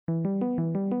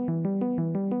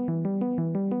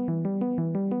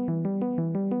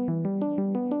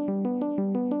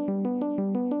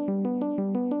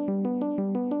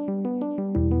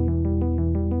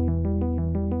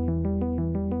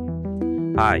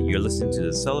Hi, you're listening to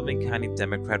the Sullivan County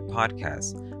Democrat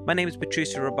podcast. My name is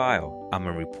Patricia Rabayo. I'm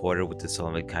a reporter with the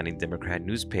Sullivan County Democrat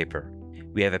newspaper.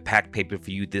 We have a packed paper for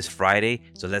you this Friday,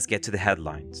 so let's get to the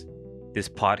headlines. This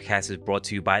podcast is brought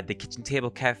to you by the Kitchen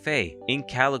Table Cafe in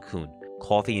Callicoon,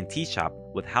 coffee and tea shop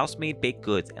with house-made baked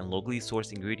goods and locally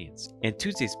sourced ingredients. In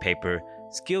Tuesday's paper,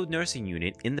 Skilled Nursing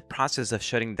Unit in the process of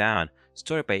shutting down,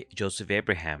 story by Joseph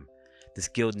Abraham. The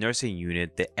Skilled Nursing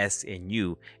Unit, the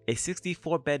SNU, a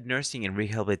 64-bed nursing and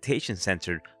rehabilitation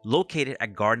center located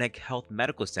at Garnett Health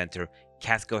Medical Center,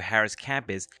 Catskill Harris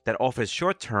campus that offers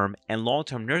short-term and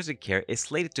long-term nursing care, is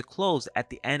slated to close at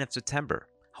the end of September.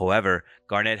 However,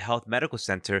 Garnett Health Medical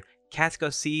Center, Catskill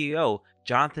CEO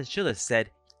Jonathan Schiller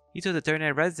said he told the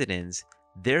 39 residents,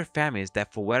 their families,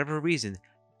 that for whatever reason,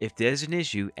 if there's an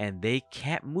issue and they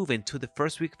can't move until the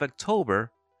first week of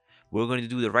October, we're going to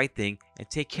do the right thing and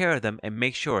take care of them and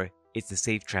make sure it's a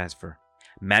safe transfer.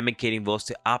 Mamakating votes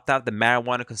to opt out the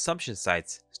marijuana consumption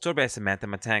sites, story by Samantha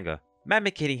Matanga.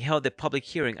 Mamakating held a public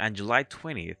hearing on July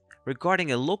 20th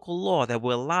regarding a local law that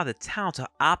will allow the town to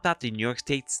opt out the New York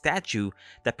State statute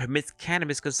that permits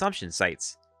cannabis consumption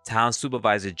sites. Town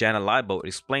Supervisor Jana Leibold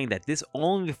explained that this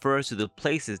only refers to the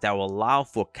places that will allow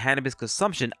for cannabis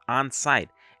consumption on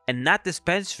site and not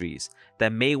dispensaries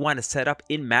that may want to set up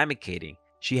in Mamakating.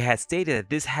 She had stated that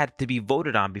this had to be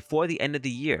voted on before the end of the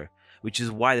year, which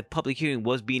is why the public hearing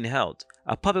was being held.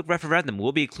 A public referendum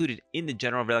will be included in the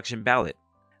general election ballot.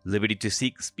 Liberty to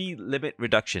seek speed limit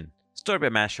reduction. Story by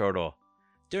Matt Shortall.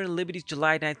 During Liberty's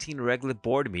July 19 regular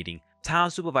board meeting,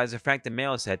 Town Supervisor Frank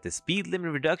DeMeo said the speed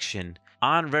limit reduction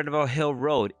on Renderville Hill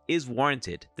Road is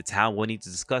warranted. The town will need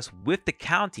to discuss with the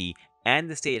county and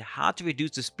the state how to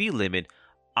reduce the speed limit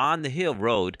on the Hill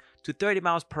Road to 30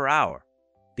 miles per hour.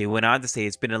 They went on to say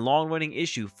it's been a long-running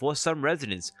issue for some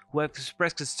residents who have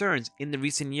expressed concerns in the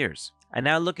recent years. And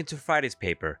now look into Friday's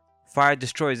paper. Fire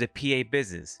destroys a PA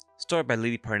business. Story by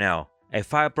Lily Parnell. A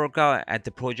fire broke out at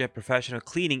the Project Professional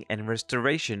Cleaning and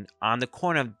Restoration on the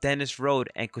corner of Dennis Road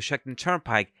and Coshocton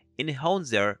Turnpike in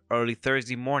Honesdale early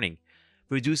Thursday morning,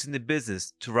 reducing the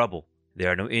business to rubble. There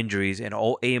are no injuries and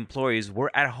all 8 employees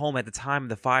were at home at the time of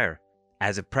the fire.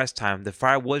 As of press time, the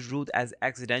fire was ruled as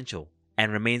accidental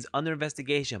and remains under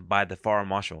investigation by the fire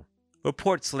marshal.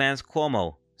 Report slams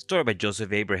Cuomo. Story by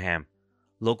Joseph Abraham.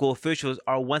 Local officials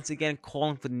are once again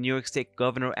calling for the New York State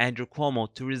Governor Andrew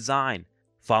Cuomo to resign,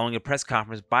 following a press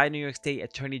conference by New York State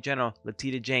Attorney General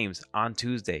Letitia James on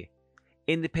Tuesday.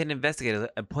 Independent investigators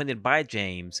appointed by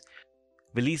James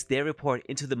released their report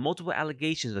into the multiple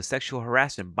allegations of sexual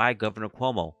harassment by Governor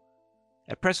Cuomo.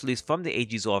 A press release from the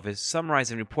AG's office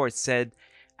summarizing the report said,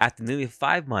 after nearly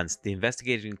 5 months, the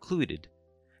investigators concluded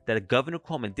that Governor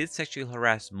Cuomo did sexually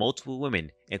harass multiple women,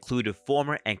 including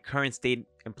former and current state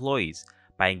employees,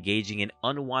 by engaging in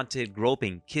unwanted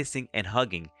groping, kissing, and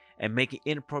hugging, and making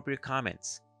inappropriate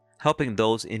comments, helping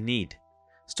those in need.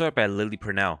 Story by Lily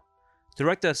Purnell.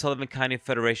 Director of Sullivan County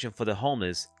Federation for the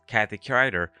Homeless, Kathy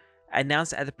Kreider,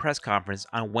 announced at the press conference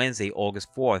on Wednesday, August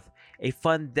 4th, a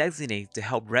fund designated to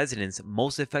help residents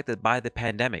most affected by the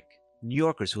pandemic. New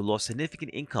Yorkers who lost significant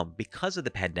income because of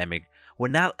the pandemic were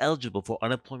not eligible for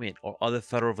unemployment or other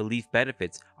federal relief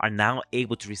benefits are now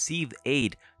able to receive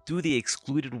aid through the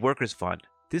Excluded Workers Fund.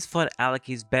 This fund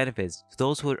allocates benefits to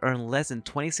those who had earned less than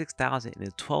 $26,000 in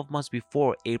the 12 months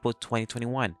before April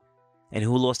 2021 and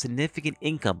who lost significant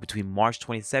income between March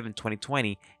 27,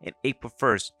 2020 and April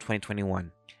 1,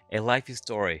 2021. A Life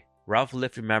Story. Ralph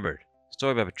Liff Remembered.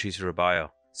 Story by Patricia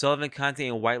Rabayo. Sullivan County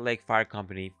and White Lake Fire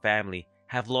Company family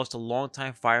have lost a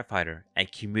longtime firefighter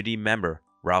and community member,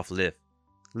 Ralph Liff.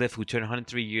 Liff, who turned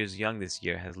 103 years young this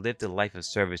year, has lived a life of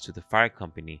service to the fire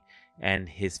company and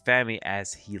his family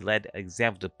as he led an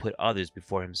example to put others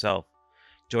before himself.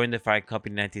 Joined the fire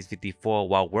company in 1954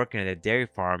 while working at a dairy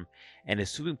farm and a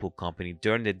swimming pool company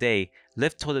during the day.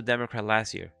 Liff told the Democrat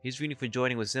last year his reason for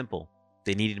joining was simple: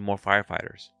 they needed more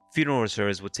firefighters. Funeral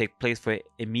service would take place for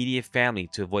immediate family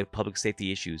to avoid public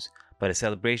safety issues, but a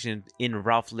celebration in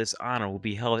Ralph Liff's honor will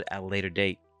be held at a later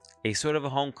date. A sort of a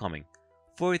homecoming.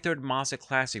 43rd Monster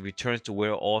Classic returns to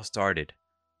where it all started.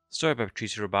 Story by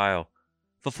Patricia Rabayo.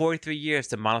 For 43 years,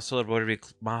 the Monticello Rotary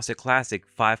Monster Classic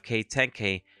 5K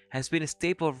 10K has been a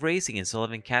staple of racing in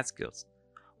Sullivan Catskills.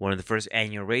 One of the first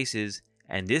annual races,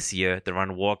 and this year, the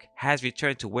Run Walk has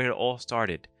returned to where it all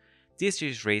started. This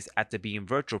year's race, after being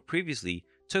virtual previously,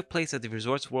 took place at the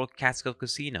Resorts World Catskill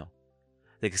Casino.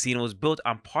 The casino was built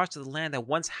on parts of the land that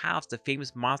once housed the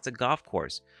famous Monster Golf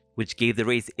Course, which gave the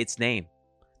race its name.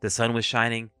 The sun was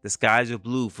shining, the skies were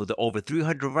blue for the over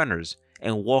 300 runners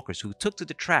and walkers who took to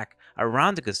the track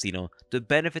around the casino to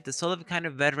benefit the Sullivan County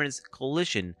Veterans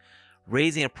Coalition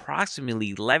raising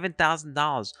approximately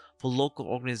 $11,000 for local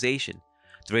organization.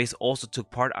 The race also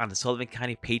took part on the Sullivan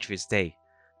County Patriots Day.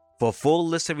 For a full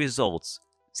list of results,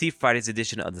 see Friday's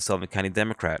edition of the Sullivan County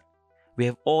Democrat. We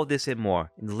have all this and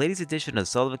more in the latest edition of the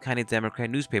Sullivan County Democrat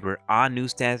newspaper on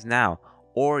newsstands now,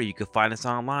 or you can find us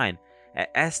online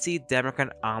at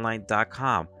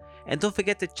scdemocratonline.com. And don't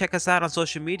forget to check us out on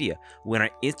social media. We're on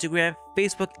Instagram,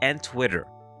 Facebook, and Twitter.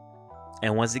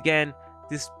 And once again,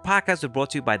 this podcast was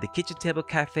brought to you by the Kitchen Table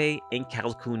Cafe in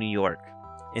Calhoun, New York.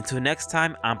 Until next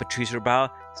time, I'm Patrice Rabal.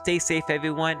 Stay safe,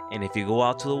 everyone, and if you go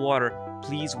out to the water,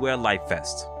 please wear a life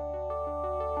vest.